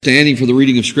Standing for the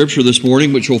reading of Scripture this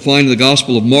morning, which we'll find in the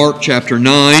Gospel of Mark, chapter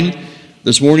 9.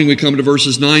 This morning we come to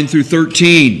verses 9 through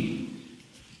 13.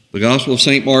 The Gospel of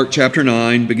St. Mark, chapter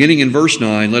 9, beginning in verse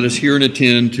 9, let us hear and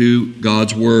attend to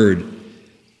God's Word.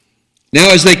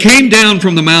 Now as they came down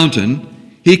from the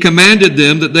mountain, he commanded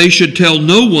them that they should tell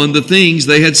no one the things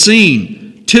they had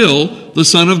seen, till the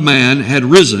Son of Man had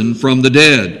risen from the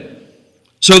dead.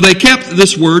 So they kept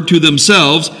this word to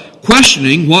themselves,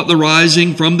 questioning what the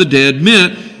rising from the dead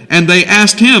meant. And they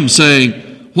asked him, saying,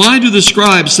 "Why do the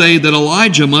scribes say that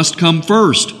Elijah must come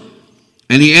first?"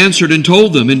 And he answered and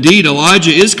told them, "Indeed,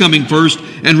 Elijah is coming first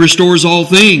and restores all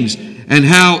things. And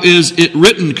how is it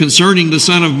written concerning the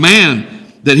Son of Man,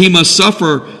 that he must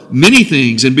suffer many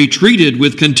things and be treated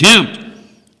with contempt?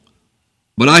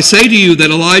 But I say to you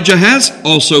that Elijah has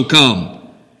also come,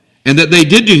 and that they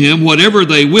did to him whatever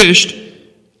they wished,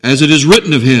 as it is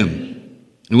written of him."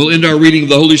 And we'll end our reading of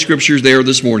the Holy Scriptures there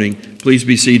this morning. Please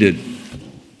be seated.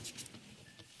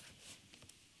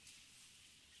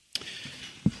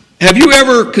 Have you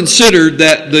ever considered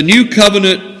that the New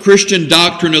Covenant Christian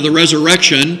doctrine of the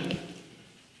resurrection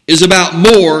is about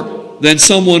more than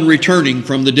someone returning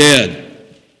from the dead?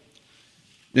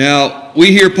 Now,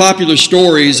 we hear popular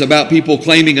stories about people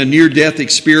claiming a near-death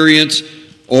experience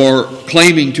or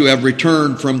claiming to have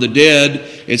returned from the dead.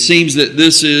 It seems that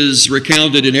this is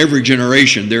recounted in every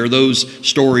generation. There are those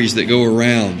stories that go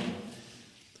around.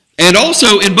 And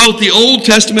also in both the Old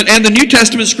Testament and the New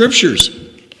Testament Scriptures,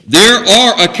 there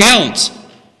are accounts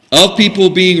of people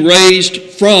being raised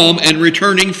from and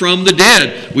returning from the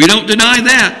dead. We don't deny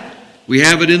that. We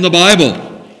have it in the Bible.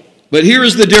 But here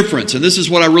is the difference, and this is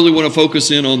what I really want to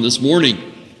focus in on this morning.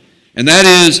 And that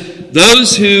is,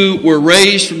 those who were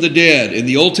raised from the dead in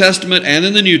the Old Testament and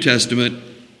in the New Testament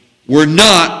were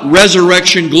not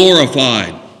resurrection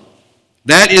glorified.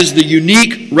 That is the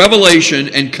unique revelation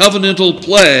and covenantal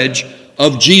pledge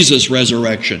of Jesus'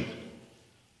 resurrection.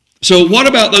 So what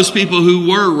about those people who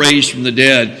were raised from the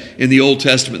dead in the Old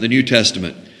Testament and the New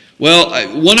Testament? Well,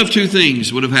 one of two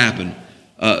things would have happened.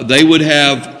 They would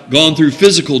have gone through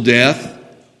physical death,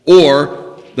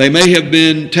 or they may have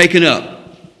been taken up.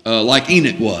 Like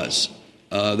Enoch was.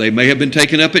 They may have been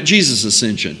taken up at Jesus'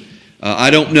 ascension.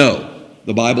 I don't know.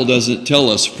 The Bible doesn't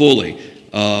tell us fully.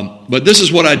 But this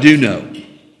is what I do know.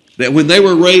 That when they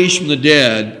were raised from the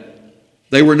dead,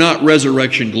 they were not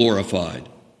resurrection glorified.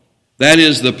 That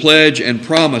is the pledge and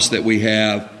promise that we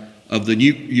have of the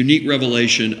unique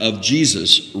revelation of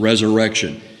Jesus'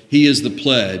 resurrection. He is the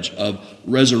pledge of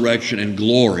resurrection and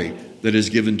glory that is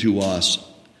given to us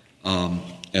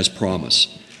as promise.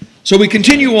 So we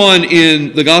continue on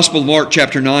in the Gospel of Mark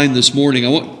chapter 9 this morning. I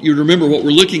want you to remember what we're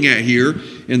looking at here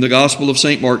in the Gospel of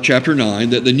St. Mark chapter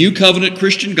 9, that the New Covenant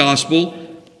Christian Gospel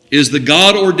is the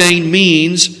God-ordained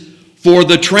means for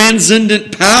the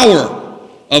transcendent power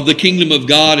of the kingdom of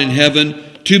God in heaven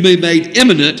to be made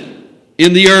imminent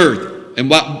in the earth.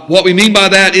 And what we mean by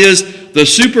that is the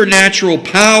supernatural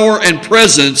power and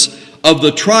presence of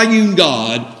the triune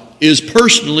God is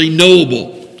personally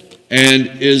knowable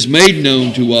and is made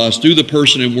known to us through the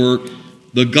person and work,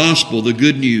 the gospel, the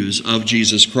good news of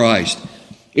Jesus Christ.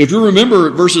 If you remember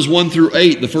verses 1 through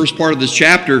 8, the first part of this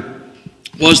chapter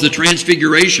was the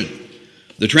transfiguration.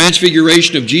 The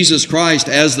transfiguration of Jesus Christ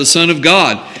as the Son of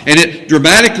God. And it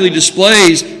dramatically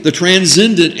displays the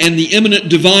transcendent and the immanent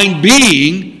divine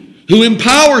being who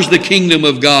empowers the kingdom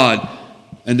of God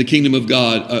and the kingdom of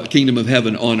God, kingdom of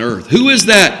heaven on earth. Who is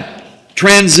that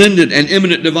transcendent and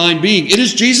immanent divine being? It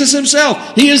is Jesus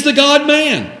himself. He is the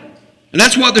God-man. And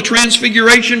that's what the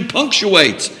transfiguration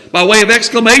punctuates by way of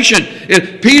exclamation.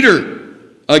 Peter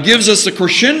gives us the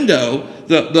crescendo,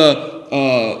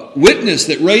 the witness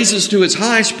that raises to its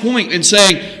highest point in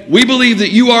saying, "We believe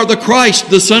that you are the Christ,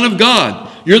 the Son of God.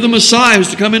 You're the Messiah who's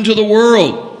to come into the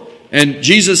world." And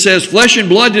Jesus says, "Flesh and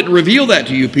blood didn't reveal that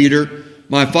to you, Peter.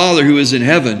 My Father who is in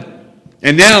heaven."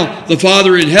 And now the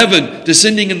Father in heaven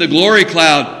descending in the glory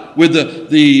cloud with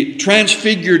the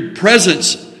transfigured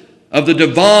presence of the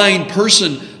divine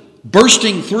person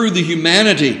bursting through the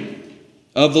humanity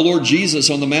of the Lord Jesus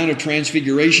on the Mount of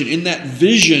Transfiguration in that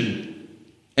vision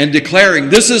and declaring,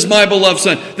 "This is my beloved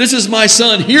Son. This is my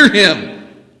Son. Hear him."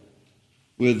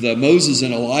 With Moses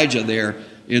and Elijah there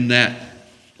in that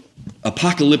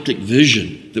apocalyptic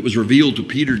vision that was revealed to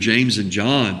Peter, James, and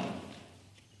John.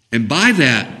 And by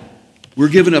that, we're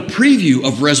given a preview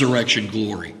of resurrection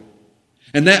glory.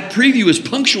 And that preview is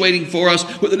punctuating for us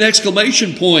with an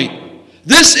exclamation point.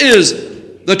 This is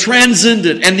the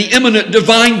transcendent and the immanent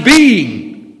divine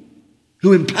being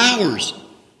who empowers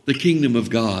the kingdom of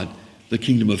God, the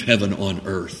kingdom of heaven on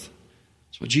earth.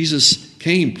 That's what Jesus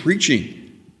came preaching.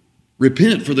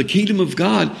 Repent, for the kingdom of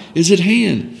God is at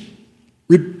hand.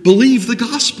 Believe the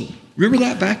gospel. Remember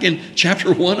that back in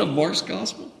chapter 1 of Mark's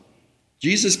gospel?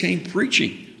 Jesus came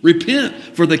preaching. Repent,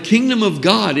 for the kingdom of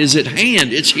God is at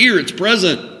hand. It's here, it's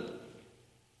present.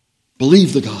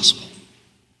 Believe the gospel.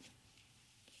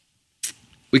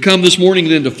 We come this morning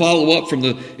then to follow up from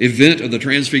the event of the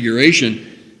Transfiguration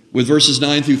with verses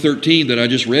 9 through 13 that I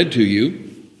just read to you.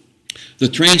 The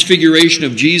Transfiguration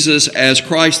of Jesus as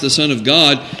Christ, the Son of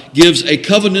God, gives a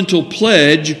covenantal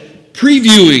pledge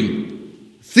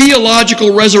previewing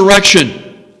theological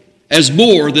resurrection as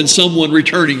more than someone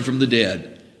returning from the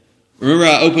dead. Remember,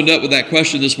 I opened up with that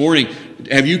question this morning.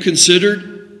 Have you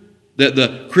considered that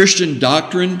the Christian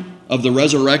doctrine of the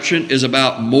resurrection is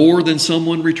about more than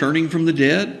someone returning from the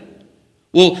dead?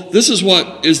 Well, this is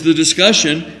what is the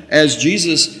discussion as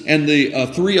Jesus and the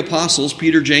three apostles,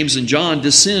 Peter, James, and John,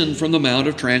 descend from the Mount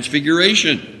of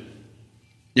Transfiguration.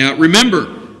 Now,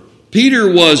 remember, Peter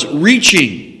was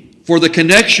reaching for the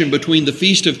connection between the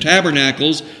Feast of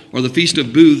Tabernacles, or the Feast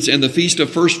of Booths, and the Feast of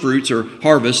First Fruits, or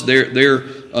Harvest. They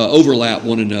overlap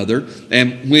one another.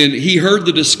 And when he heard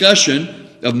the discussion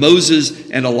of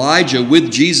Moses and Elijah with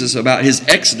Jesus about his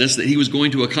exodus that he was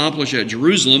going to accomplish at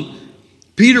Jerusalem,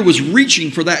 Peter was reaching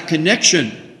for that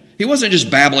connection. He wasn't just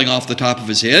babbling off the top of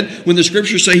his head when the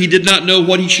scriptures say he did not know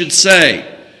what he should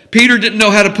say. Peter didn't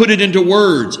know how to put it into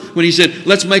words when he said,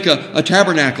 let's make a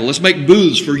tabernacle, let's make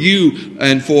booths for you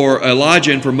and for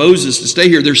Elijah and for Moses to stay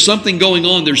here. There's something going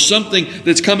on. There's something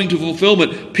that's coming to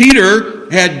fulfillment. Peter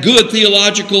had good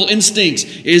theological instincts.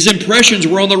 His impressions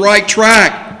were on the right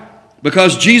track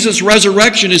because Jesus'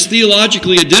 resurrection is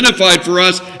theologically identified for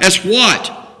us as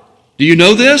what? Do you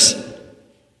know this?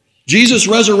 Jesus'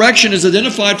 resurrection is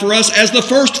identified for us as the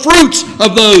first fruits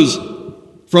of those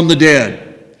from the dead.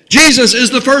 Jesus is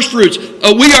the first fruits.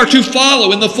 We are to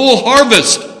follow in the full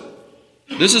harvest.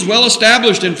 This is well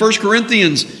established in 1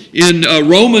 Corinthians, in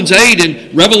Romans 8,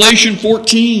 and Revelation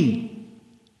 14.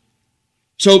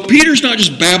 So Peter's not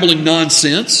just babbling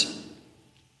nonsense.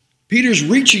 Peter's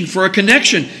reaching for a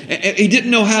connection. He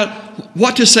didn't know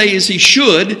what to say as he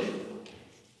should,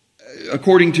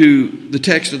 according to the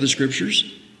text of the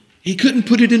Scriptures. He couldn't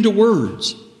put it into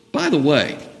words. By the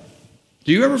way,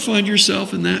 do you ever find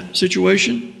yourself in that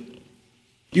situation?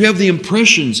 You have the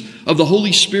impressions of the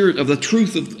Holy Spirit, of the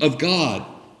truth of God,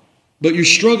 but you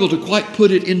struggle to quite put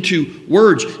it into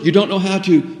words. You don't know how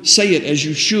to say it as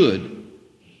you should.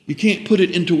 You can't put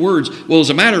it into words. Well, as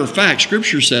a matter of fact,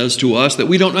 Scripture says to us that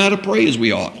we don't know how to pray as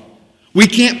we ought. We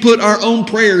can't put our own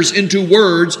prayers into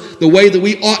words the way that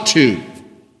we ought to,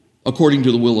 according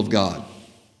to the will of God.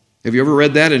 Have you ever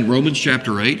read that in Romans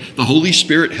chapter 8? The Holy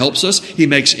Spirit helps us. He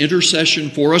makes intercession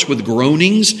for us with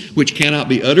groanings which cannot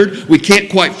be uttered. We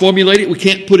can't quite formulate it. We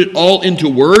can't put it all into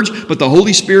words, but the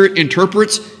Holy Spirit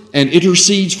interprets and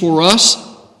intercedes for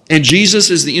us. And Jesus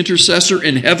is the intercessor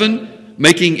in heaven,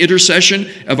 making intercession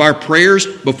of our prayers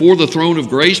before the throne of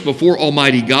grace, before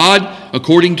Almighty God,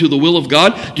 according to the will of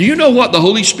God. Do you know what the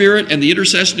Holy Spirit and the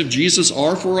intercession of Jesus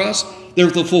are for us? They're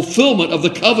the fulfillment of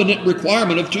the covenant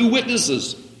requirement of 2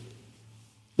 witnesses.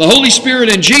 The Holy Spirit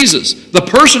and Jesus, the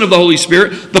person of the Holy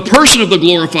Spirit, the person of the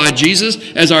glorified Jesus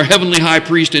as our heavenly high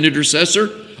priest and intercessor,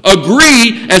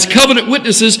 agree as covenant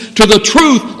witnesses to the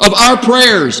truth of our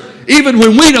prayers, even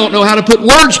when we don't know how to put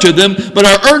words to them, but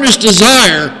our earnest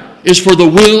desire is for the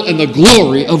will and the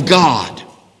glory of God.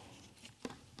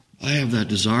 I have that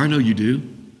desire. I know you do.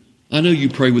 I know you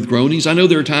pray with groanings. I know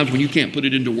there are times when you can't put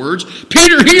it into words.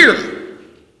 Peter here,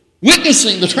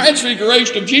 witnessing the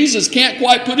transfiguration of Jesus, can't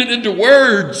quite put it into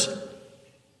words.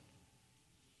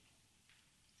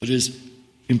 But his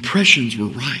impressions were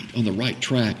right, on the right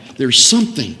track. There's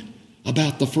something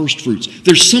about the first fruits.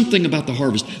 There's something about the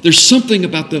harvest. There's something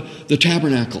about the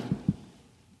tabernacle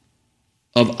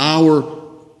of our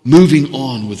moving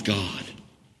on with God.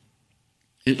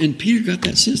 And Peter got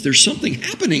that sense. There's something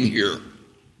happening here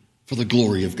for the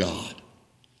glory of God.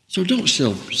 So don't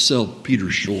sell Peter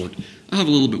short. I have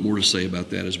a little bit more to say about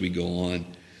that as we go on.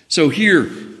 So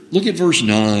here, look at verse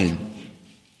 9.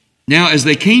 Now, as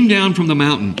they came down from the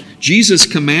mountain, Jesus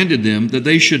commanded them that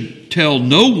they should tell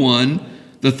no one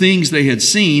the things they had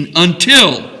seen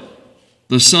until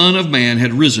the Son of Man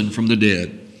had risen from the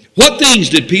dead. What things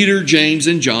did Peter, James,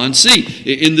 and John see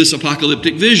in this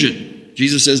apocalyptic vision?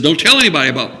 Jesus says, don't tell anybody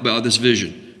about this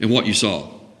vision and what you saw.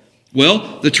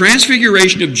 Well, the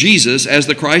transfiguration of Jesus as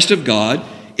the Christ of God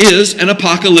is an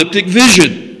apocalyptic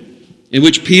vision in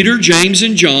which Peter, James,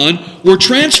 and John were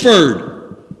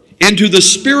transferred into the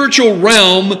spiritual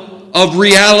realm of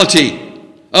reality,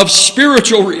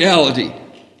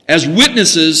 as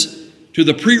witnesses to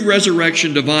the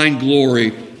pre-resurrection divine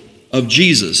glory of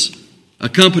Jesus,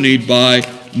 accompanied by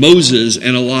Moses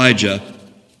and Elijah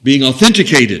being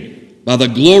authenticated by the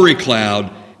glory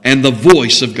cloud and the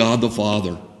voice of God the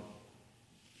Father.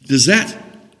 Does that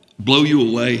blow you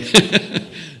away?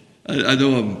 I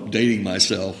know I'm dating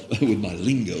myself with my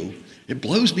lingo. It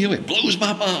blows me away. It blows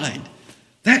my mind.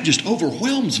 That just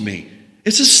overwhelms me.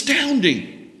 It's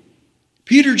astounding.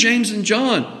 Peter, James, and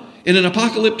John, in an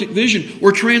apocalyptic vision,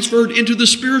 were transferred into the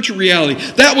spiritual reality.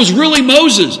 That was really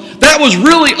Moses. That was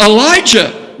really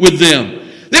Elijah with them.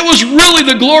 That was really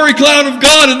the glory cloud of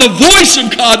God and the voice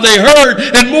of God they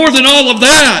heard. And more than all of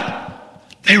that,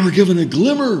 they were given a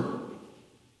glimmer.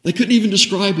 They couldn't even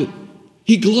describe it.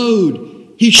 He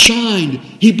glowed. He shined.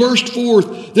 He burst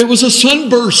forth. There was a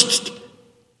sunburst,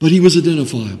 but he was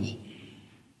identifiable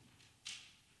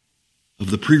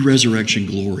of the pre-resurrection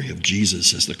glory of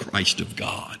Jesus as the Christ of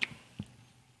God.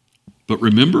 But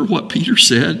remember what Peter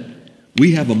said?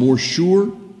 We have a more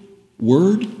sure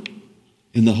word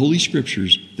in the Holy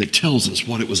Scriptures that tells us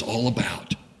what it was all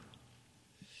about.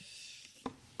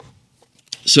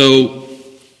 So,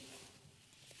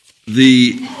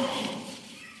 the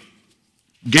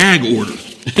gag order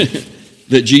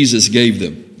that Jesus gave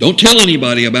them. Don't tell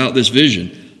anybody about this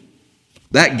vision.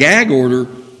 That gag order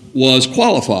was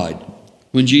qualified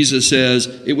when Jesus says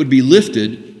it would be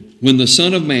lifted when the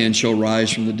Son of Man shall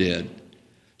rise from the dead.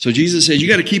 So Jesus says, you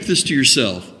got to keep this to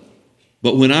yourself.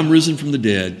 But when I'm risen from the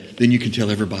dead, then you can tell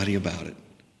everybody about it.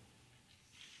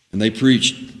 And they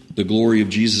preached the glory of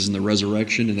Jesus and the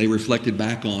resurrection, and they reflected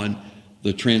back on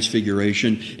the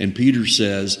transfiguration. And Peter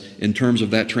says, in terms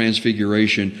of that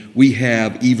transfiguration, we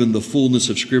have even the fullness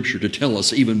of Scripture to tell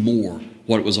us even more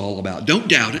what it was all about. Don't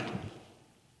doubt it.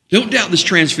 Don't doubt this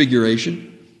transfiguration.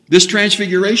 This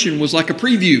transfiguration was like a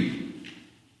preview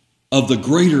of the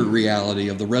greater reality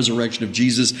of the resurrection of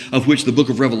Jesus, of which the book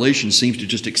of Revelation seems to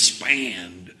just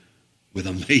expand with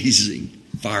amazing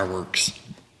fireworks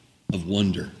of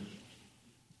wonder.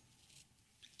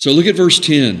 So look at verse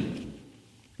 10.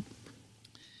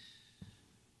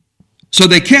 So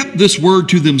they kept this word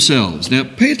to themselves. Now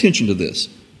pay attention to this.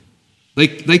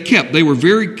 They were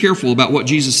very careful about what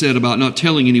Jesus said about not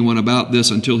telling anyone about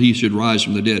this until he should rise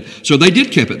from the dead. So they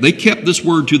did keep it. They kept this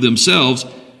word to themselves,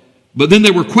 but then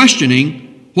they were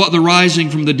questioning what the rising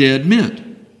from the dead meant.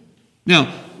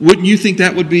 Now, wouldn't you think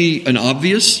that would be an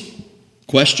obvious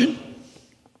question?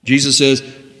 Jesus says,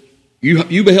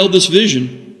 you beheld this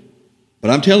vision,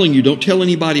 but I'm telling you, don't tell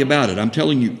anybody about it. I'm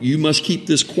telling you, you must keep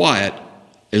this quiet.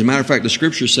 As a matter of fact, the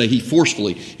Scriptures say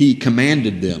he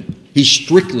commanded them. He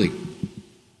strictly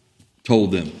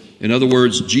told them. In other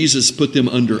words, Jesus put them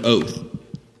under oath.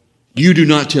 You do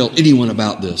not tell anyone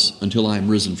about this until I am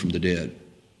risen from the dead.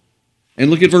 And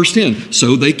look at verse 10.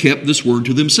 So they kept this word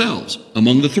to themselves.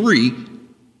 Among the three,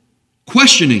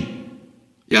 questioning.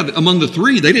 Yeah, among the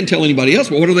three, they didn't tell anybody else,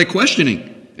 but what are they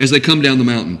questioning as they come down the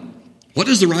mountain? What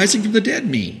does the rising from the dead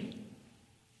mean?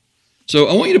 So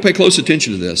I want you to pay close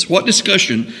attention to this. What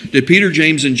discussion did Peter,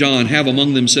 James, and John have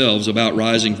among themselves about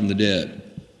rising from the dead?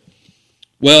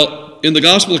 Well, in the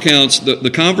gospel accounts,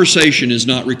 the conversation is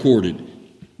not recorded.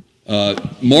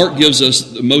 Mark gives us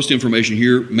the most information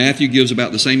here. Matthew gives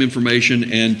about the same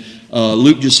information, and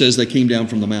Luke just says they came down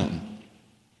from the mountain.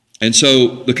 And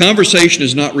so the conversation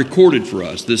is not recorded for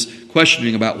us, this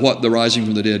questioning about what the rising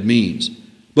from the dead means.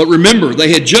 But remember,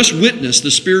 they had just witnessed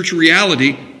the spiritual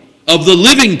reality of the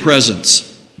living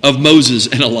presence of Moses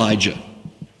and Elijah.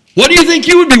 What do you think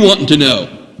you would be wanting to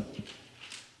know?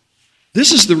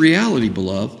 This is the reality,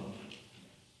 beloved.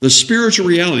 The spiritual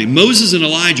reality. Moses and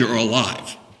Elijah are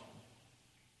alive.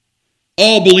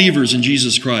 All believers in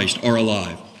Jesus Christ are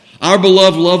alive. Our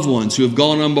beloved loved ones who have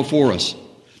gone on before us,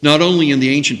 not only in the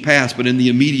ancient past, but in the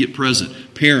immediate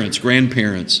present, parents,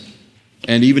 grandparents,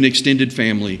 and even extended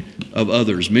family of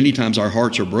others. Many times our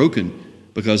hearts are broken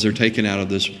because they're taken out of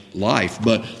this life.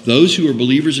 But those who are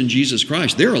believers in Jesus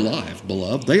Christ, they're alive,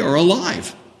 beloved. They are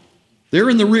alive. They're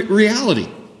in the reality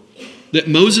that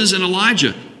Moses and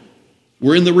Elijah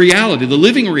were in the reality, the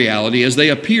living reality, as they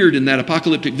appeared in that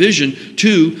apocalyptic vision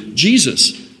to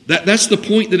Jesus. That's the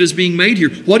point that is being made here.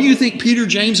 What do you think Peter,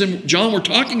 James, and John were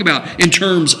talking about in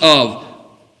terms of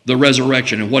the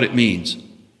resurrection and what it means?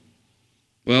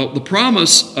 Well, the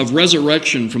promise of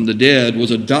resurrection from the dead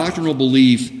was a doctrinal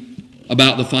belief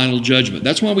about the final judgment.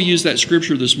 That's why we use that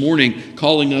scripture this morning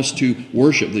calling us to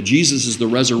worship, that Jesus is the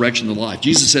resurrection and the life.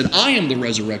 Jesus said, I am the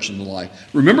resurrection and the life.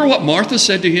 Remember what Martha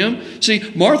said to him?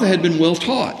 See, Martha had been well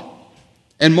taught.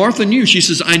 And Martha knew. She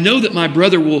says, I know that my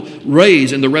brother will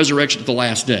raise in the resurrection at the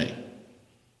last day.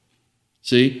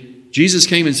 See, Jesus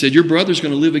came and said, your brother's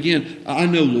going to live again. I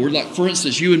know, Lord. Like, for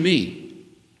instance, you and me.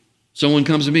 Someone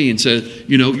comes to me and says,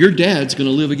 your dad's going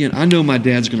to live again. I know my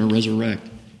dad's going to resurrect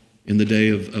in the day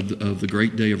of the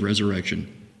great day of resurrection.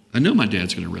 I know my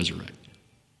dad's going to resurrect.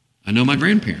 I know my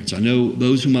grandparents. I know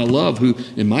those whom I love who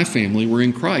in my family were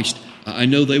in Christ. I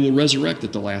know they will resurrect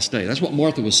at the last day. That's what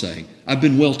Martha was saying. I've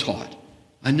been well taught.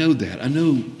 I know that. I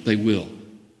know they will.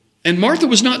 And Martha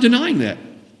was not denying that.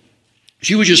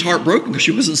 She was just heartbroken because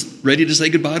she wasn't ready to say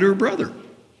goodbye to her brother.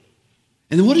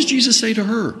 And then what does Jesus say to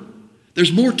her?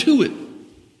 There's more to it,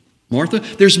 Martha.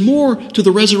 There's more to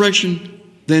the resurrection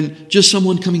than just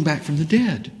someone coming back from the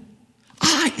dead.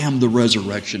 I am the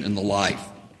resurrection and the life.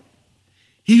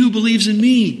 He who believes in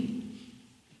me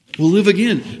will live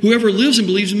again. Whoever lives and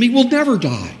believes in me will never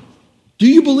die. Do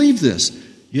you believe this?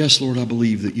 Yes, Lord, I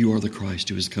believe that you are the Christ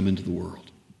who has come into the world.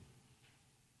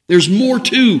 There's more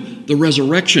to the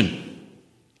resurrection,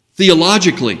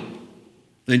 theologically,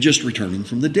 than just returning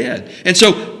from the dead. And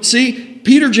so, see,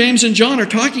 Peter, James, and John are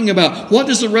talking about what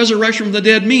does the resurrection from the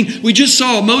dead mean? We just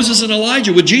saw Moses and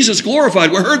Elijah with Jesus glorified.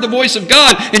 We heard the voice of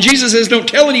God, and Jesus says, don't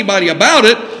tell anybody about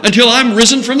it until I'm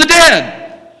risen from the dead.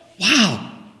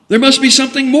 Wow, there must be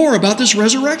something more about this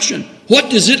resurrection.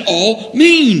 What does it all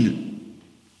mean?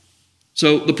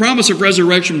 So the promise of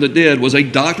resurrection from the dead was a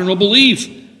doctrinal belief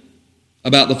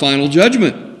about the final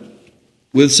judgment,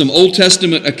 with some Old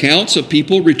Testament accounts of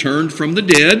people returned from the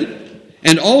dead,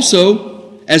 and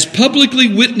also as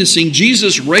publicly witnessing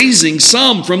Jesus raising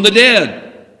some from the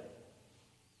dead.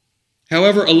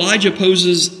 However, Elijah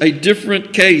poses a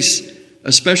different case,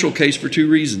 a special case for two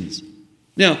reasons.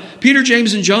 Now, Peter,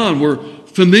 James, and John were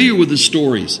familiar with the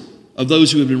stories of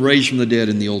those who had been raised from the dead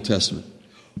in the Old Testament.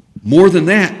 More than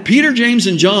that, Peter, James,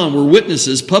 and John were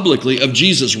witnesses publicly of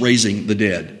Jesus raising the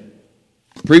dead.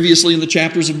 Previously in the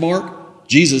chapters of Mark,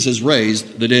 Jesus has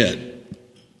raised the dead.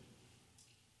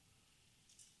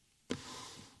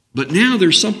 But now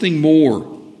there's something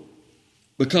more,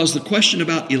 because the question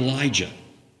about Elijah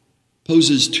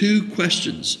poses two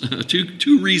questions,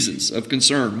 two reasons of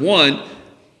concern. One,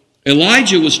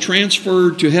 Elijah was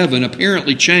transferred to heaven,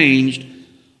 apparently changed,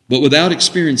 but without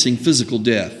experiencing physical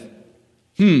death.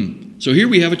 So here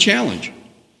we have a challenge.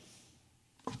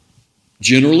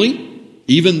 Generally,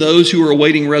 even those who are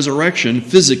awaiting resurrection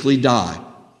physically die.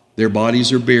 Their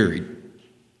bodies are buried.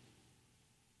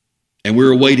 And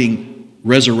we're awaiting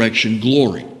resurrection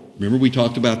glory. Remember, we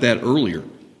talked about that earlier.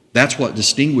 That's what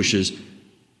distinguishes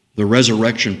the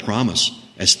resurrection promise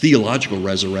as theological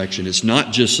resurrection. It's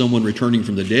not just someone returning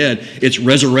from the dead, it's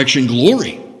resurrection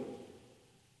glory.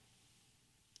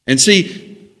 And see,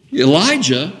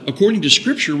 Elijah, according to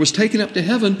Scripture, was taken up to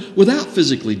heaven without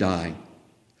physically dying.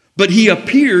 But he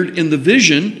appeared in the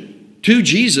vision to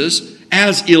Jesus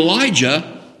as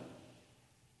Elijah.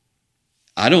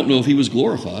 I don't know if he was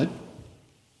glorified,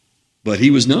 but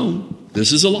he was known.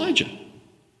 This is Elijah.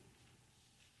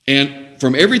 And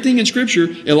from everything in Scripture,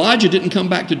 Elijah didn't come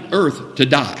back to earth to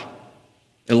die.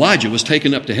 Elijah was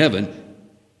taken up to heaven.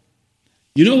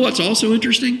 You know what's also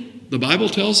interesting? The Bible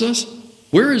tells us,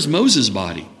 where is Moses'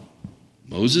 body?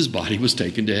 Moses' body was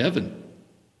taken to heaven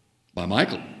by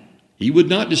Michael. He would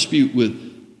not dispute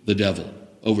with the devil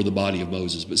over the body of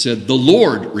Moses, but said, the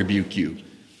Lord rebuke you.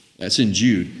 That's in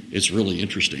Jude. It's really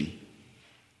interesting.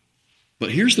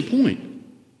 But here's the point.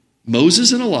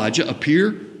 Moses and Elijah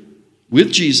appear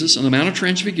with Jesus on the Mount of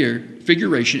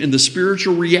Transfiguration in the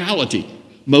spiritual reality.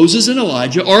 Moses and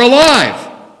Elijah are alive.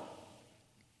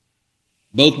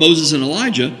 Both Moses and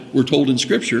Elijah, we're told in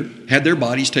Scripture, had their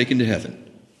bodies taken to heaven.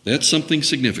 That's something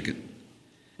significant.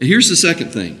 And here's the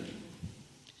second thing.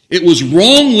 It was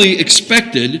wrongly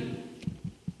expected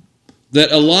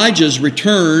that Elijah's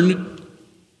return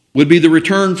would be the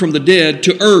return from the dead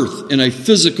to earth in a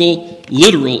physical,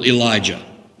 literal Elijah.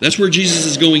 That's where Jesus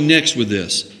is going next with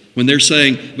this. When they're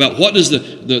saying about what does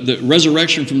the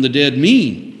resurrection from the dead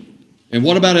mean? And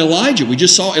what about Elijah? We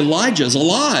just saw Elijah is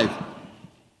alive.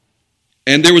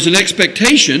 And there was an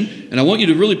expectation, and I want you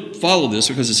to really follow this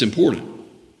because it's important.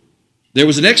 There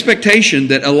was an expectation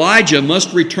that Elijah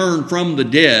must return from the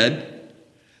dead,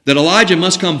 that Elijah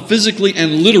must come physically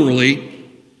and literally,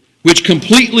 which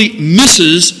completely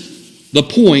misses the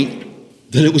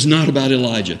point that it was not about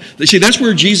Elijah. See, that's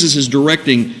where Jesus is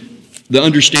directing the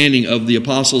understanding of the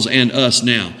apostles and us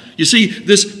now. You see,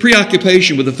 this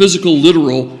preoccupation with the physical,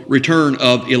 literal return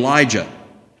of Elijah.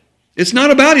 It's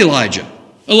not about Elijah.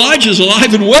 Elijah's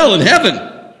alive and well in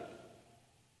heaven.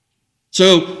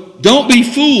 So don't be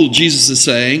fooled, Jesus is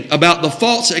saying, about the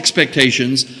false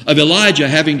expectations of Elijah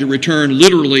having to return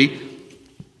literally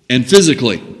and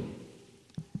physically.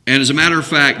 And as a matter of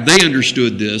fact, they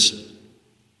understood this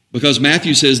because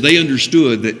Matthew says they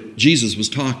understood that Jesus was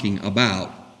talking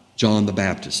about John the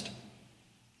Baptist.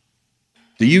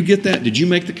 Do you get that? Did you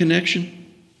make the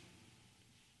connection?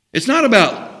 It's not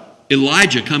about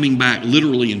Elijah coming back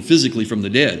literally and physically from the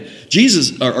dead.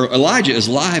 Elijah is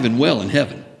live and well in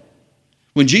heaven.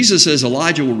 When Jesus says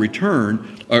Elijah will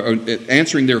return, or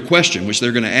answering their question, which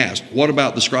they're going to ask, what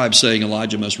about the scribes saying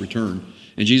Elijah must return?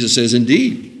 And Jesus says,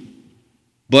 indeed,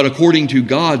 but according to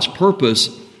God's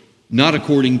purpose, not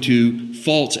according to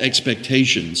false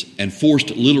expectations and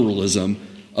forced literalism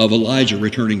of Elijah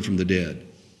returning from the dead.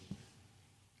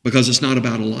 Because it's not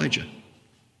about Elijah.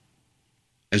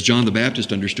 As John the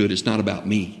Baptist understood, it's not about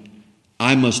me.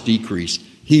 I must decrease.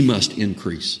 He must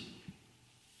increase.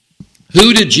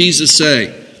 Who did Jesus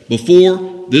say?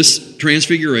 Before this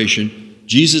transfiguration,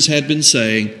 Jesus had been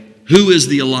saying, who is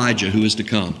the Elijah who is to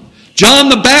come? John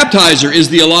the Baptizer is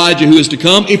the Elijah who is to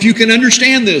come. If you can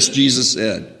understand this, Jesus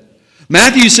said.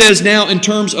 Matthew says now in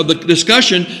terms of the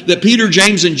discussion that Peter,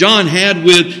 James, and John had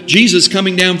with Jesus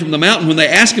coming down from the mountain when they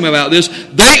asked him about this,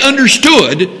 they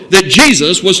understood that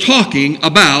Jesus was talking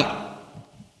about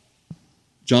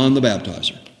John the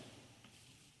Baptizer.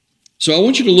 So I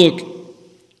want you to look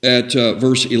at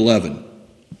verse 11.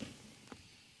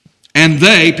 And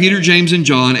they, Peter, James, and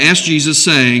John, asked Jesus,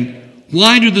 saying,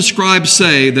 why do the scribes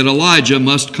say that Elijah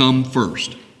must come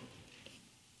first?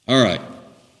 All right.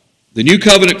 The New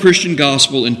Covenant Christian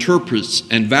gospel interprets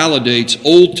and validates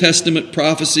Old Testament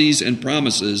prophecies and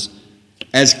promises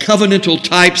as covenantal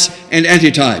types and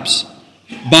antitypes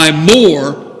by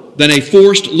more than a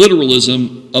forced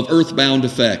literalism of earthbound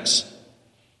effects.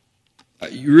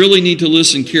 You really need to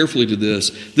listen carefully to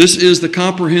this. This is the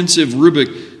comprehensive rubric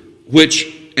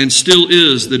which, and still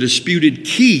is, the disputed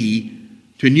key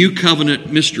to New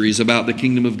Covenant mysteries about the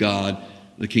kingdom of God,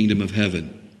 the kingdom of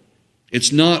heaven.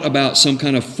 It's not about some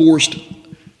kind of forced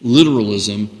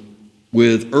literalism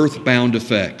with earthbound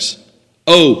effects.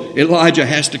 Oh, Elijah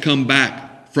has to come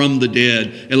back from the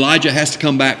dead. Elijah has to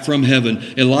come back from heaven.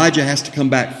 Elijah has to come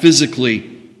back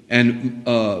physically and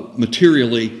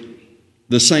materially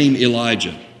the same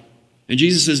Elijah. And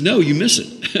Jesus says, no, you miss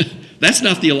it. That's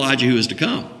not the Elijah who is to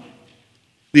come.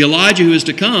 The Elijah who is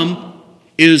to come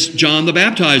is John the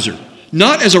Baptizer.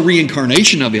 Not as a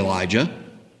reincarnation of Elijah,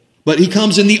 but he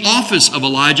comes in the office of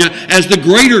Elijah as the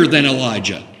greater than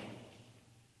Elijah.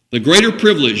 The greater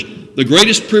privilege, the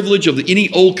greatest privilege of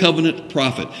any Old Covenant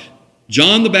prophet.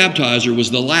 John the Baptizer was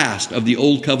the last of the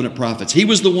Old Covenant prophets. He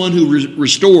was the one who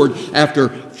restored, after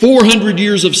 400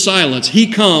 years of silence,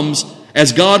 he comes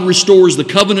as God restores the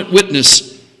covenant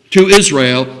witness to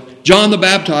Israel. John the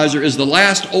Baptizer is the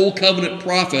last Old Covenant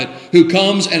prophet who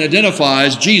comes and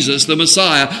identifies Jesus, the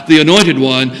Messiah, the Anointed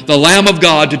One, the Lamb of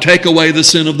God to take away the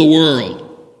sin of the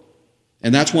world.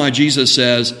 And that's why Jesus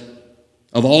says,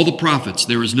 of all the prophets,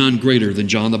 there is none greater than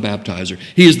John the Baptizer.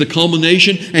 He is the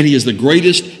culmination and he is the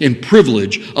greatest in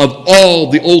privilege of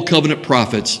all the Old Covenant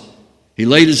prophets. He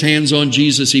laid his hands on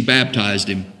Jesus, he baptized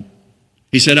him.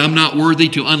 He said, I'm not worthy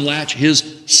to unlatch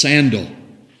his sandal.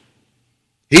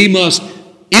 He must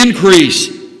increase,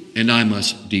 and I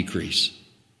must decrease.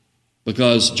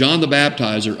 Because John the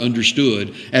Baptizer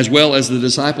understood, as well as the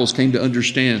disciples came to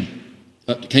understand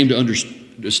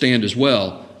as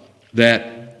well,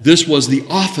 that this was the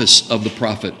office of the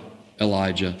prophet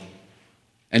Elijah.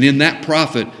 And in that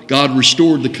prophet, God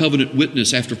restored the covenant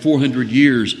witness after 400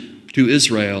 years to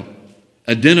Israel,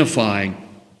 identifying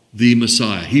the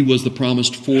Messiah. He was the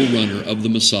promised forerunner of the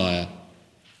Messiah.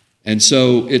 And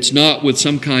so it's not with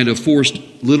some kind of forced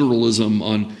literalism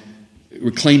on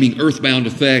reclaiming earthbound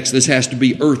effects. This has to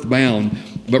be earthbound,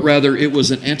 but rather it was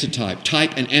an antitype,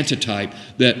 type and antitype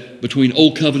that between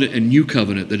Old Covenant and New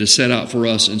Covenant that is set out for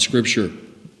us in Scripture.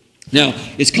 Now,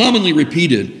 it's commonly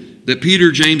repeated that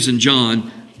Peter, James, and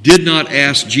John did not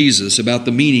ask Jesus about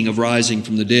the meaning of rising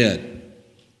from the dead.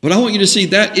 But I want you to see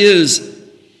that is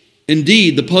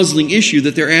indeed the puzzling issue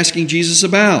that they're asking Jesus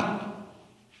about.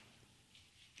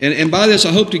 And by this,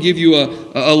 I hope to give you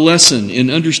a lesson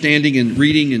in understanding and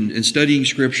reading and studying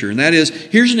Scripture. And that is,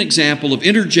 here's an example of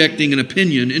interjecting an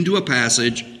opinion into a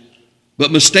passage,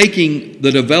 but mistaking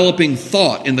the developing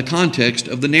thought in the context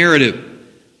of the narrative.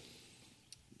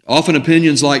 Often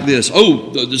opinions like this,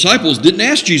 oh, the disciples didn't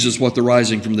ask Jesus what the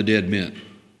rising from the dead meant.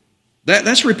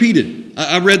 That's repeated.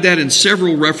 I read that in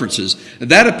several references.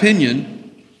 That opinion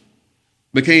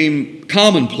became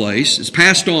commonplace. It's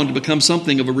passed on to become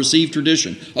something of a received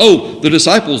tradition. Oh, the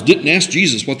disciples didn't ask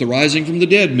Jesus what the rising from the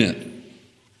dead meant.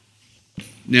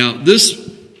 Now,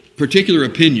 this particular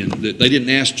opinion that they didn't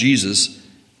ask Jesus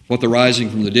what the rising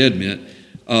from the dead meant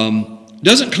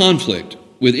doesn't conflict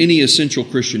with any essential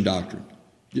Christian doctrine.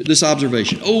 This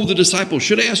observation, oh, the disciples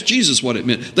should ask Jesus what it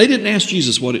meant. They didn't ask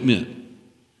Jesus what it meant.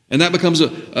 And that becomes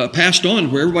a passed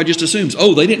on where everybody just assumes,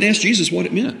 oh, they didn't ask Jesus what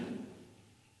it meant.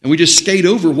 And we just skate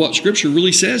over what Scripture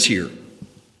really says here.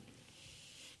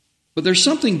 But there's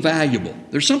something valuable.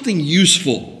 There's something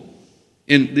useful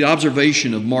in the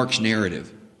observation of Mark's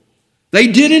narrative. They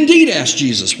did indeed ask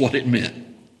Jesus what it meant.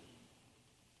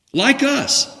 Like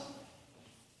us.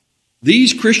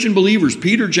 These Christian believers,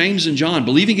 Peter, James, and John,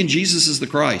 believing in Jesus as the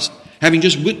Christ, having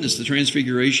just witnessed the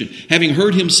transfiguration, having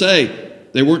heard him say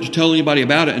they weren't to tell anybody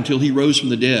about it until he rose from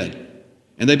the dead.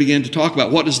 And they began to talk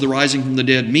about what does the rising from the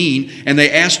dead mean, and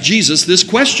they asked Jesus this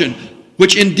question,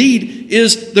 which indeed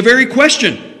is the very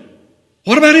question.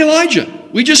 What about Elijah?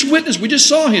 We just witnessed, we just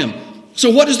saw him. So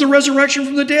what does the resurrection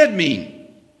from the dead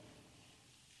mean?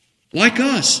 Like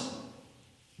us,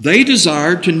 they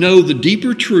desired to know the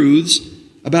deeper truths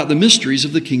about the mysteries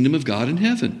of the kingdom of God in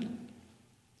heaven.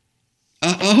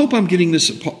 I hope I'm getting this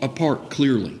apart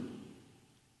clearly.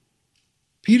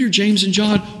 Peter, James, and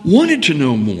John wanted to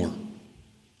know more.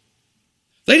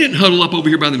 They didn't huddle up over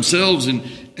here by themselves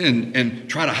and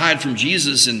try to hide from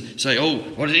Jesus and say, oh,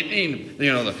 what does it mean?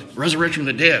 The resurrection from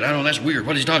the dead. I don't know, that's weird.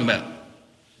 What is he talking about?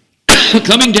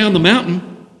 Coming down the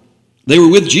mountain, they were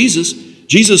with Jesus.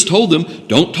 Jesus told them,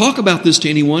 don't talk about this to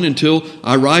anyone until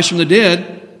I rise from the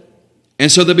dead.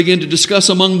 And so they began to discuss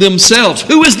among themselves.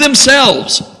 Who is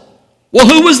themselves? Well,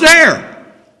 who was there?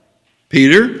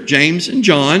 Peter, James, and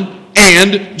John,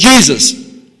 and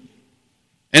Jesus.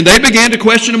 And they began to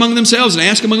question among themselves and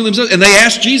ask among themselves. And they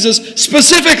asked Jesus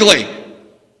specifically,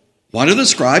 why do the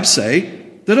scribes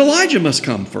say that Elijah must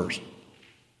come first?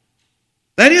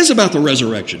 That is about the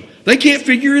resurrection. They can't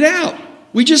figure it out.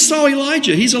 We just saw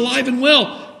Elijah. He's alive and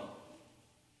well.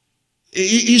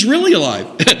 He's really alive.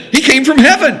 He came from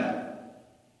heaven.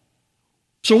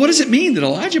 So what does it mean that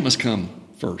Elijah must come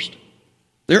first?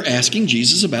 They're asking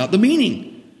Jesus about the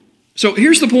meaning. So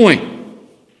here's the point.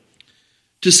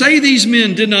 To say these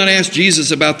men did not ask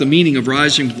Jesus about the meaning of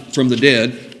rising from the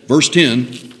dead, verse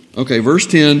 10. Okay, verse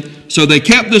 10. So they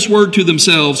kept this word to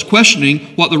themselves, questioning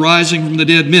what the rising from the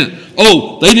dead meant.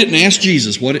 Oh, they didn't ask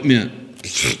Jesus what it meant.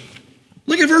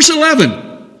 Look at verse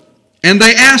 11. And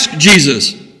they asked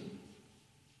Jesus,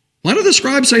 why do the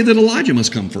scribes say that Elijah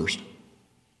must come first?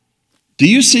 Do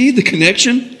you see the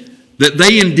connection that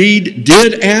they indeed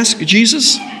did ask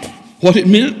Jesus what it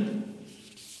meant?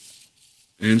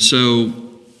 And so,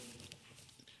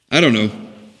 I don't know,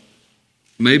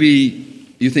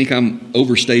 maybe you think I'm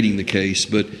overstating the case,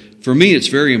 but for me it's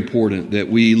very important that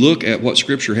we look at what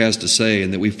Scripture has to say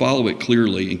and that we follow it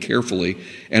clearly and carefully.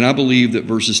 And I believe that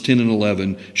verses 10 and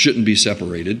 11 shouldn't be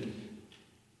separated,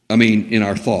 in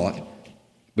our thought.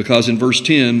 Because in verse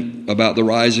 10, about the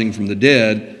rising from the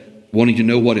dead, wanting to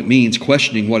know what it means,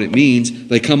 questioning what it means,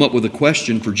 they come up with a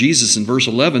question for Jesus in verse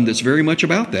 11 that's very much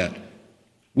about that.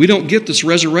 We don't get this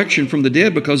resurrection from the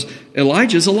dead because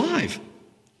Elijah's alive.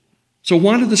 So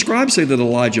why did the scribes say that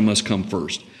Elijah must come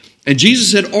first? And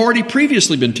Jesus had already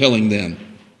previously been telling them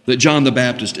that John the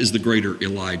Baptist is the greater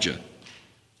Elijah.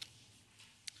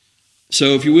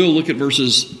 So if you will, look at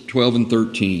verses 12 and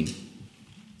 13.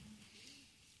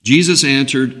 Jesus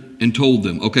answered and told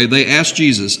them. Okay, they asked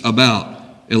Jesus about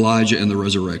Elijah and the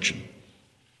resurrection.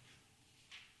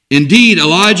 Indeed,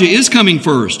 Elijah is coming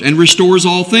first and restores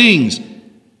all things.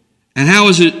 And how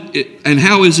is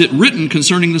it written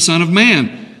concerning the Son of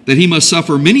Man, that he must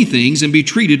suffer many things and be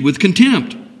treated with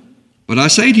contempt? But I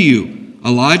say to you,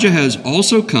 Elijah has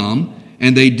also come,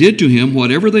 and they did to him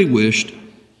whatever they wished,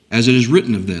 as it is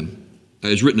written of them,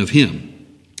 as written of him.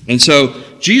 And so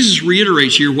Jesus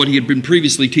reiterates here what he had been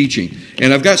previously teaching.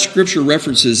 And I've got scripture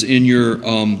references in your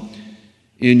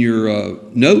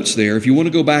notes there. If you want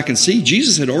to go back and see,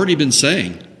 Jesus had already been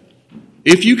saying,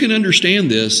 if you can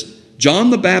understand this, John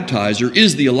the Baptizer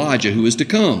is the Elijah who is to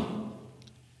come.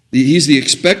 He's the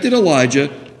expected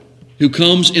Elijah who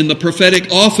comes in the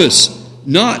prophetic office,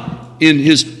 not in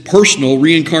his personal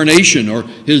reincarnation or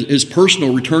his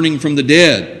personal returning from the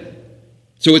dead.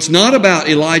 So it's not about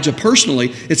Elijah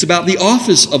personally, it's about the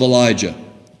office of Elijah.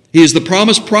 He is the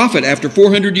promised prophet after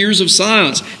 400 years of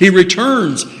silence. He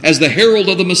returns as the herald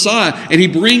of the Messiah, and he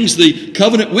brings the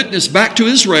covenant witness back to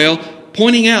Israel,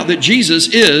 pointing out that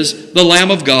Jesus is the Lamb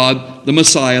of God, the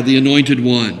Messiah, the Anointed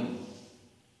One.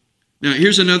 Now,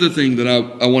 here's another thing that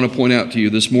I want to point out to you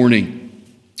this morning,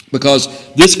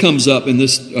 because this comes up in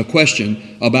this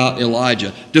question about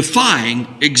Elijah, defying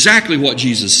exactly what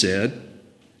Jesus said,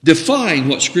 defying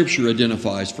what Scripture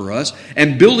identifies for us,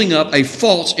 and building up a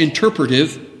false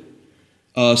interpretive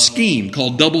scheme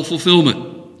called double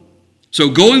fulfillment. So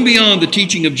going beyond the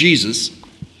teaching of Jesus,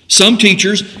 some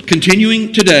teachers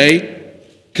continuing today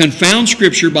confound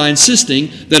Scripture by insisting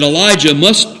that Elijah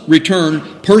must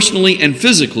return personally and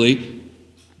physically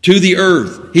to the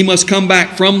earth. He must come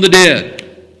back from the dead.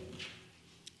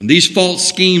 And these false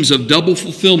schemes of double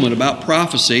fulfillment about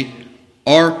prophecy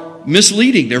are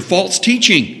misleading. They're false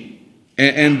teaching,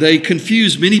 and they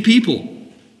confuse many people.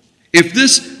 If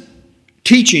this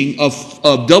teaching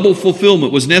of double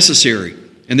fulfillment was necessary,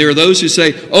 and there are those who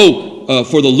say,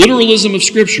 for the literalism of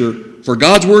Scripture, for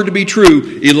God's word to be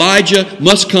true, Elijah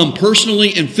must come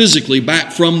personally and physically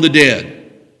back from the dead.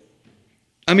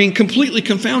 I mean, completely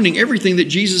confounding everything that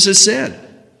Jesus has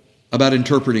said about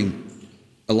interpreting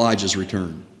Elijah's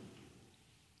return.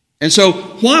 And so,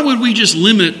 why would we just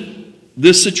limit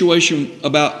this situation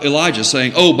about Elijah,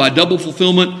 saying, by double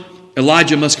fulfillment,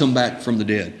 Elijah must come back from the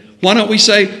dead? Why don't we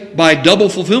say, by double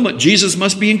fulfillment, Jesus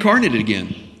must be incarnated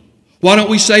again? Why don't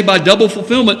we say, by double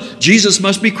fulfillment, Jesus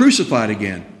must be crucified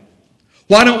again?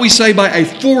 Why don't we say, by a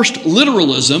forced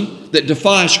literalism that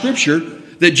defies Scripture,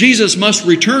 that Jesus must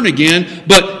return again,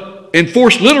 but in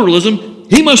forced literalism,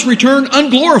 He must return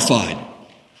unglorified?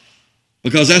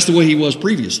 Because that's the way He was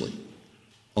previously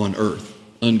on earth,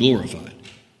 unglorified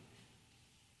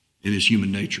in His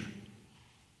human nature.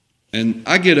 And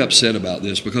I get upset about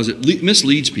this because it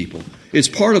misleads people. It's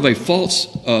part of a false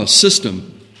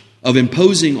system of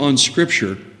imposing on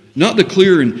Scripture, not the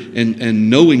clear and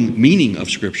knowing meaning of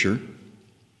Scripture,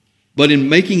 but in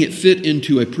making it fit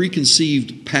into a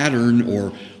preconceived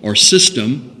pattern or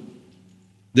system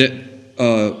that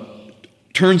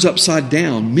turns upside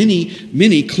down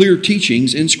many clear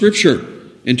teachings in Scripture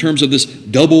in terms of this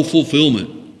double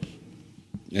fulfillment.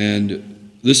 And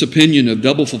this opinion of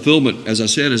double fulfillment, as I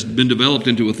said, has been developed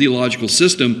into a theological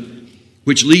system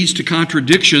which leads to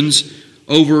contradictions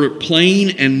over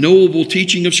plain and knowable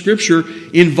teaching of Scripture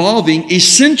involving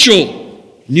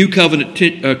essential New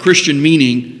Covenant Christian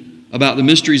meaning about the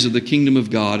mysteries of the kingdom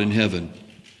of God in heaven.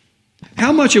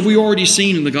 How much have we already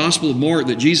seen in the Gospel of Mark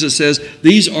that Jesus says,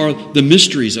 these are the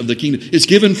mysteries of the kingdom? It's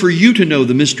given for you to know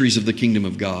the mysteries of the kingdom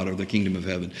of God or the kingdom of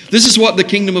heaven. This is what the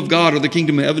kingdom of God or the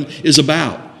kingdom of heaven is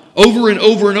about. Over and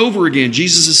over and over again,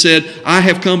 Jesus has said, I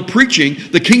have come preaching,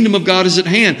 the kingdom of God is at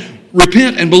hand.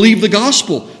 Repent and believe the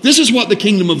gospel. This is what the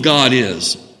kingdom of God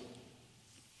is.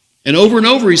 And over,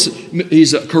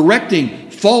 he's correcting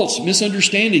false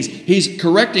misunderstandings. He's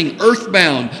correcting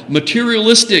earthbound,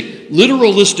 materialistic,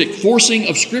 literalistic forcing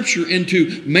of Scripture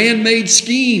into man-made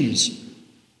schemes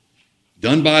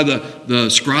done by the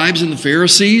scribes and the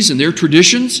Pharisees and their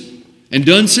traditions, and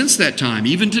done since that time,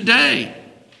 even today.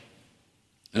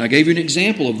 And I gave you an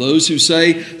example of those who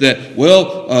say that,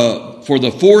 for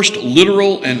the forced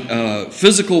literal and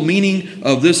physical meaning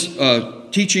of this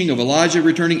teaching of Elijah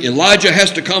returning, Elijah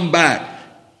has to come back.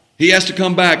 He has to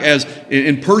come back as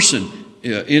in person,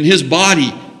 in his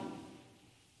body.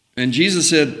 And Jesus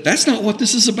said, that's not what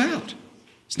this is about.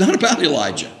 It's not about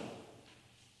Elijah.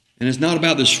 And it's not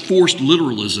about this forced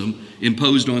literalism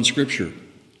imposed on Scripture.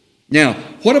 Now,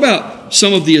 what about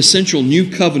some of the essential New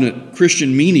Covenant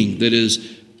Christian meaning that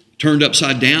is turned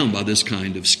upside down by this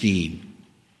kind of scheme?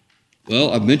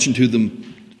 Well, I've mentioned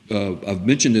them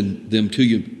to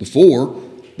you before,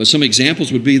 but some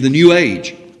examples would be the New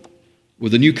Age.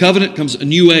 With the New Covenant comes a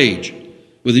New Age.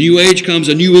 With the New Age comes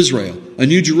a new Israel, a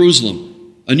new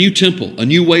Jerusalem, a new temple, a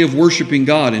new way of worshiping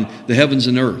God in the heavens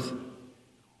and earth.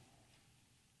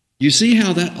 You see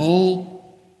how that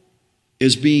all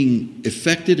is being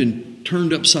affected and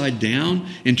turned upside down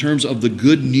in terms of the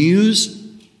good news?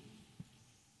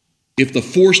 If the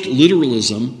forced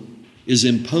literalism is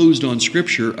imposed on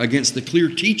Scripture against the clear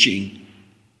teaching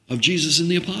of Jesus and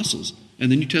the apostles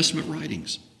and the New Testament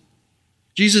writings.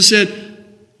 Jesus said,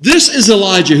 this is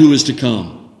Elijah who is to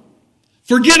come.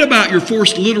 Forget about your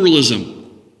forced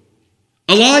literalism.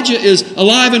 Elijah is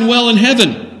alive and well in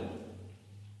heaven.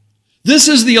 This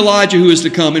is the Elijah who is to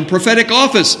come in prophetic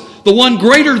office, the one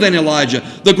greater than Elijah,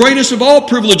 the greatest of all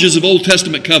privileges of Old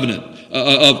Testament covenant,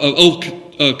 of Old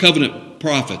Covenant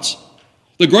prophets.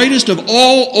 The greatest of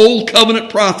all Old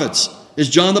Covenant prophets is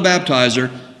John the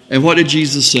Baptizer. And what did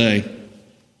Jesus say?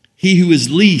 He who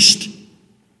is least.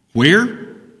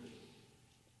 Where?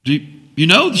 You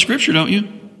know the Scripture, don't you?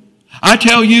 I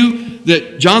tell you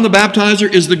that John the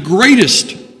Baptizer is the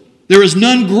greatest. There is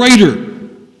none greater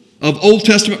of Old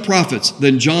Testament prophets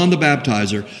than John the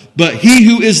Baptizer. But he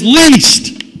who is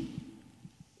least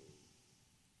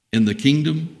in the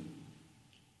kingdom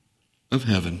of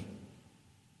heaven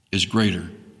is greater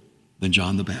than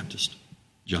John the Baptist,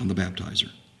 John the Baptizer,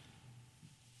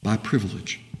 by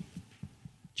privilege.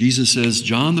 Jesus says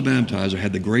John the Baptizer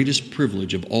had the greatest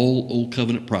privilege of all Old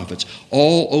Covenant prophets.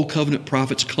 All Old Covenant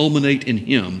prophets culminate in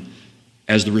him,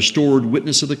 as the restored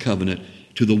witness of the covenant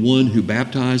to the one who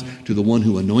baptized, to the one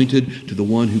who anointed, to the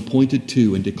one who pointed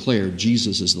to and declared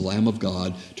Jesus as the Lamb of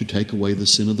God to take away the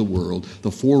sin of the world,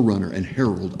 the forerunner and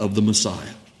herald of the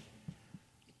Messiah.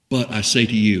 But I say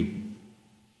to you,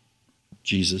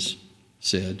 Jesus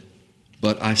said,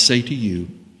 but I say to you,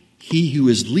 he who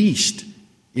is least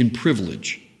in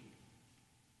privilege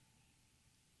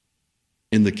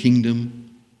in the kingdom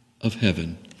of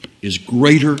heaven is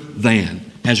greater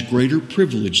than, has greater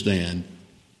privilege than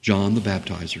John the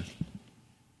Baptizer.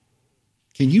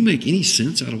 Can you make any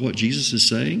sense out of what Jesus is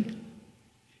saying?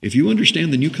 If you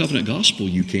understand the New Covenant gospel,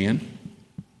 you can.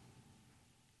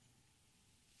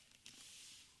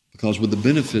 Because with the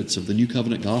benefits of the New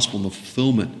Covenant gospel and the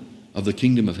fulfillment of the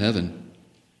kingdom of heaven,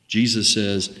 Jesus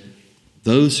says,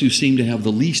 those who seem to have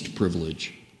the least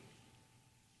privilege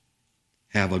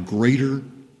have a greater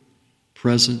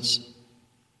presence,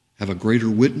 have a greater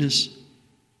witness,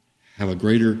 have a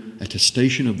greater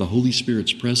attestation of the Holy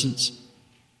Spirit's presence,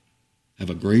 have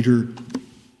a greater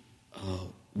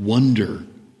wonder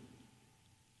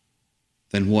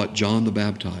than what John the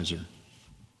Baptizer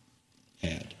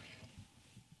had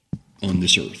on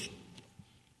this earth.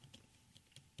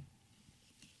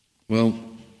 Well,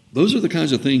 those are the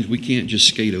kinds of things we can't just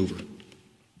skate over.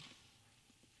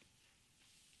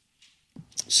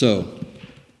 So,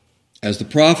 as the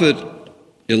prophet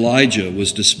Elijah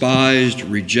was despised,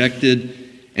 rejected,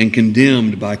 and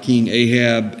condemned by King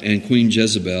Ahab and Queen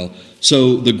Jezebel,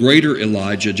 so the greater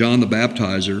Elijah, John the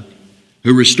Baptizer,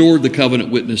 who restored the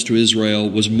covenant witness to Israel,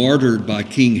 was martyred by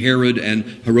King Herod and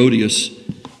Herodias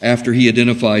after he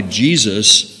identified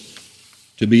Jesus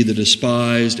to be the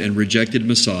despised and rejected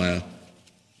Messiah,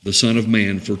 the Son of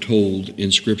Man foretold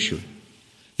in Scripture.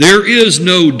 There is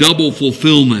no double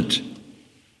fulfillment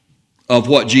of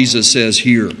what Jesus says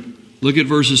here. Look at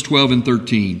verses 12 and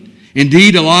 13.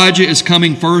 Indeed, Elijah is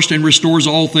coming first and restores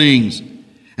all things.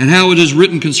 And how it is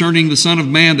written concerning the Son of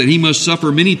Man that he must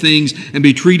suffer many things and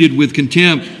be treated with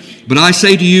contempt. But I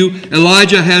say to you,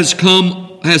 Elijah has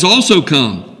also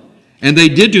come, and they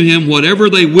did to him whatever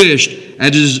they wished,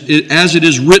 as it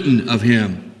is written of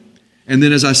him. And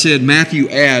then, as I said, Matthew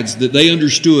adds that they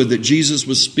understood that Jesus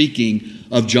was speaking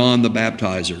of John the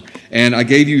Baptizer. And I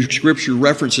gave you scripture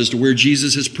references to where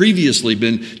Jesus has previously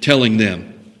been telling them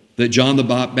that John the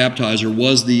Baptizer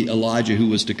was the Elijah who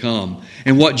was to come.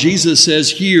 And what Jesus says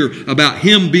here about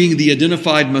him being the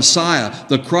identified Messiah,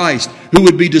 the Christ, who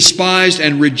would be despised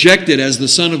and rejected as the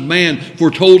Son of Man,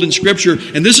 foretold in Scripture.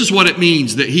 And this is what it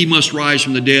means that he must rise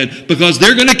from the dead, because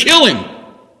they're going to kill him.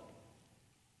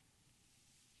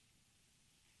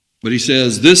 But he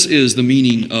says this is the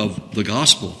meaning of the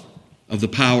gospel, of the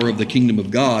power of the kingdom of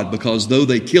God, because though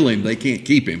they kill him, they can't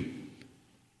keep him.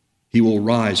 He will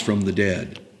rise from the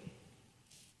dead.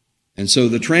 And so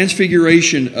the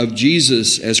transfiguration of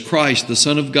Jesus as Christ, the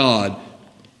Son of God,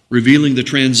 revealing the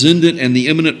transcendent and the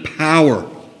immanent power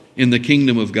in the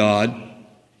kingdom of God,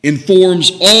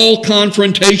 informs all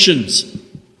confrontations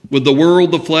with the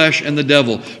world, the flesh, and the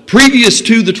devil. Previous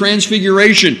to the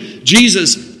transfiguration,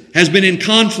 Jesus has been in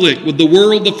conflict with the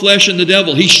world, the flesh, and the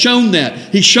devil. He's shown that.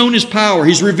 He's shown his power.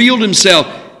 He's revealed himself.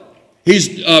 He's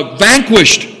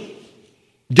vanquished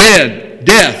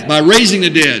death by raising the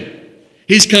dead.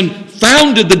 He's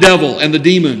confounded the devil and the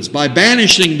demons by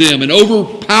banishing them and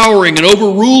overpowering and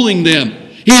overruling them.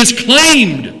 He is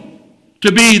claimed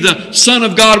to be the Son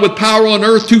of God with power on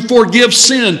earth to forgive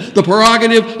sin, the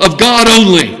prerogative of God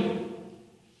only.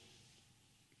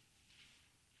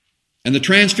 And the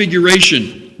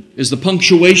transfiguration is the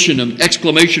punctuation of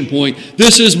exclamation point.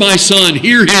 This is my Son,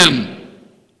 hear him.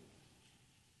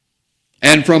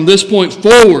 And from this point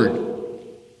forward,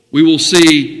 we will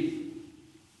see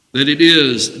that it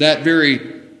is that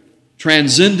very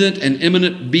transcendent and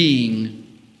immanent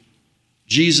being,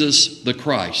 Jesus the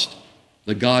Christ,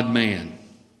 the God-man,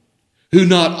 who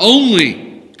not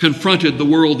only confronted the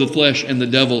world, the flesh, and the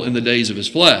devil in the days of his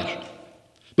flesh,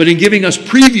 but in giving us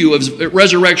preview of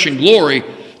resurrection glory,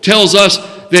 tells us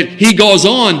that he goes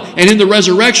on, and in the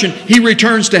resurrection, he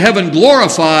returns to heaven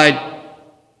glorified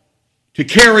to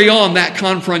carry on that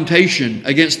confrontation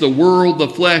against the world, the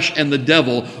flesh, and the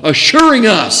devil, assuring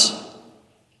us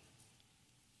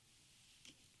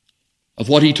of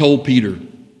what he told Peter.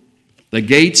 The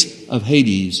gates of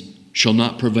Hades shall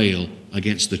not prevail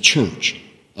against the church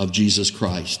of Jesus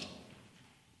Christ.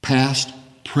 Past,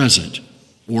 present,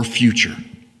 or future.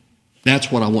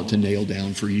 That's what I want to nail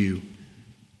down for you.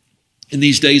 In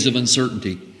these days of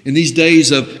uncertainty, in these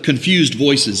days of confused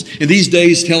voices, in these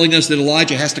days telling us that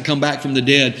Elijah has to come back from the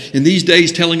dead, in these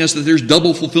days telling us that there's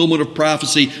double fulfillment of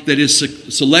prophecy that is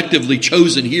selectively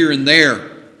chosen here and there,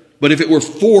 But if it were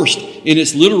forced in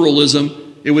its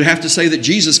literalism, it would have to say that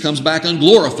Jesus comes back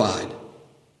unglorified.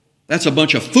 That's a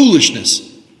bunch of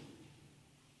foolishness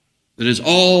that is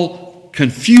all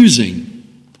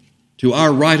confusing to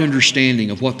our right understanding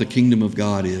of what the kingdom of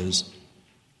God is.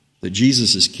 That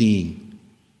Jesus is king,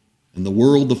 and the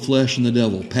world, the flesh, and the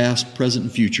devil, past, present,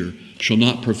 and future, shall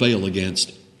not prevail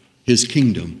against his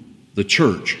kingdom, the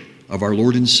church of our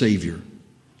Lord and Savior,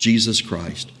 Jesus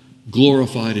Christ,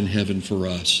 glorified in heaven for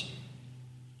us.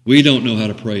 We don't know how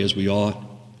to pray as we ought.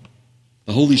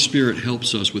 The Holy Spirit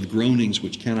helps us with groanings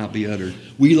which cannot be uttered.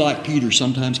 We, like Peter,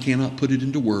 sometimes cannot put it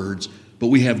into words, but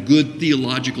we have good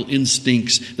theological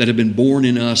instincts that have been born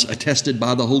in us, attested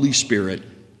by the Holy Spirit,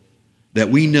 that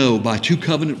we know by two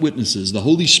covenant witnesses, the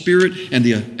Holy Spirit and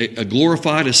a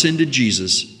glorified, ascended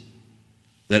Jesus,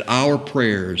 that our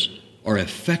prayers are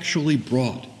effectually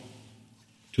brought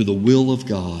to the will of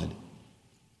God.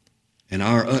 And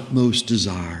our utmost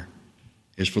desire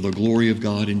is for the glory of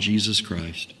God in Jesus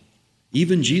Christ.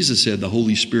 Even Jesus said the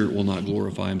Holy Spirit will not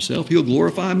glorify himself. He'll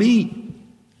glorify me.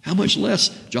 How much less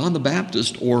John the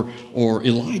Baptist or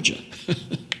Elijah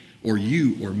or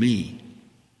you or me?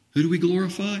 Who do we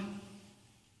glorify?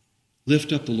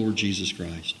 Lift up the Lord Jesus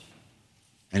Christ.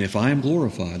 And if I am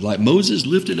glorified, like Moses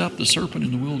lifted up the serpent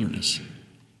in the wilderness,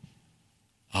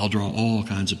 I'll draw all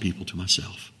kinds of people to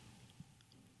myself.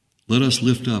 Let us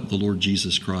lift up the Lord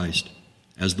Jesus Christ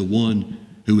as the one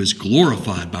who is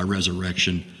glorified by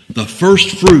resurrection, the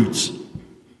first fruits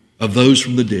of those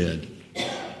from the dead.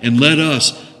 And let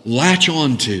us latch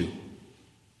on to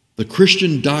the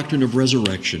Christian doctrine of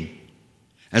resurrection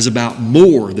as about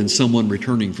more than someone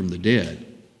returning from the dead.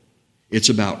 It's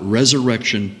about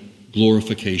resurrection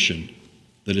glorification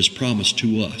that is promised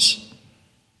to us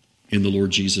in the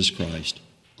Lord Jesus Christ,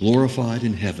 glorified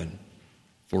in heaven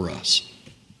for us.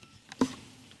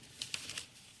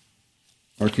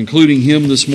 Our concluding hymn this morning